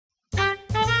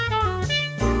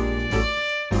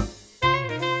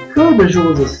Prohibition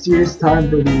was a serious time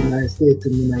for the United States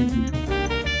in the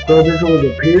 1920s. Prohibition was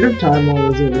a period of time when it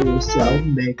was illegal to sell,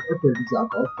 make, or purchase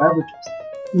alcoholic beverages.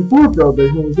 Before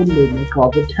Prohibition was a movement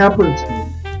called the temperance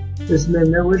movement. This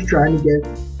movement was trying to get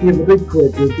people to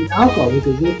quit drinking alcohol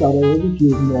because they thought it was a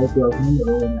huge moral broken in the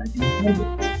early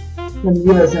 1900s. When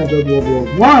the U.S. entered World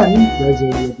War I,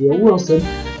 President Woodrow Wilson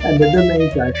ended the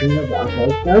manufacturing of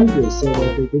alcoholic beverages so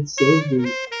that they could save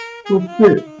wheat with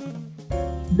food.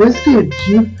 This gave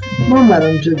huge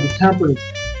momentum to the temperance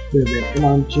movement, and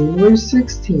on January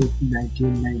 16,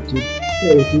 1919,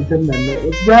 the 18th Amendment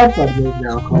was ratified making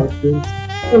alcoholic drinks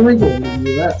illegal in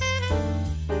the U.S.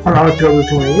 On October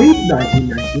 28,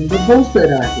 1919, the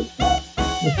Volstead Act was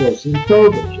passed, enforcing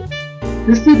prohibition.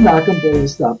 This did not completely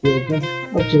stop the open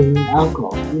of drinking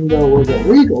alcohol. Even though it was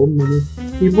illegal, many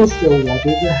people still wanted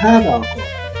to have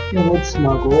alcohol and would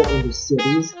smuggle into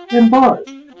cities and bars.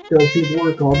 Those people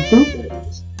were called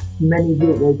bootleggers. Many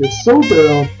bootleggers sold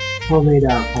their own homemade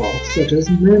alcohol, such as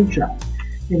moonshine,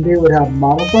 and they would have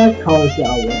modified cars to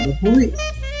outrun the police.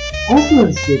 Also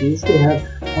in cities, they had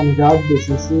underground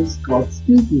businesses called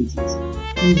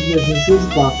speakeasies. These businesses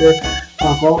bought their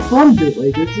alcohol from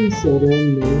bootleggers and sold it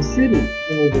in many cities,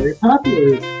 and were very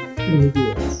popular in the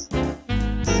U.S.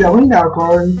 Selling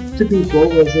alcohol to people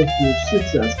was a huge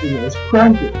success for most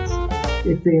crime groups.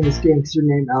 A famous gangster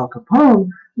named Al Capone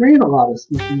ran a lot of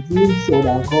speakeasies and sold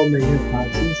alcohol, making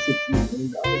approximately $60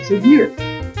 million a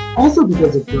year. Also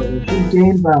because of Prohibition,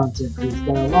 gang violence increased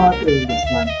by a lot during this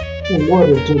time, and war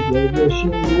until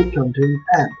Prohibition would come to an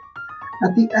end.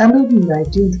 At the end of the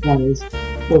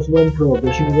 1920s was when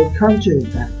Prohibition would come to an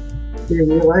end. They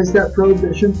realized that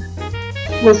Prohibition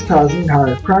was causing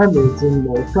higher crime rates in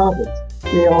more provinces.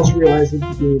 They also realized at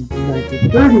the beginning of the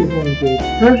 1930s, when the Great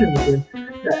Depression was in,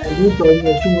 that any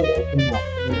prohibition would open up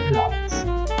new jobs.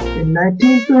 In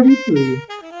 1933,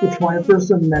 the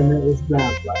 21st Amendment was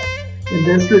ratified, and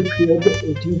this repealed the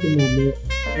 18th Amendment,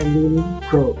 ending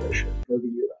Prohibition.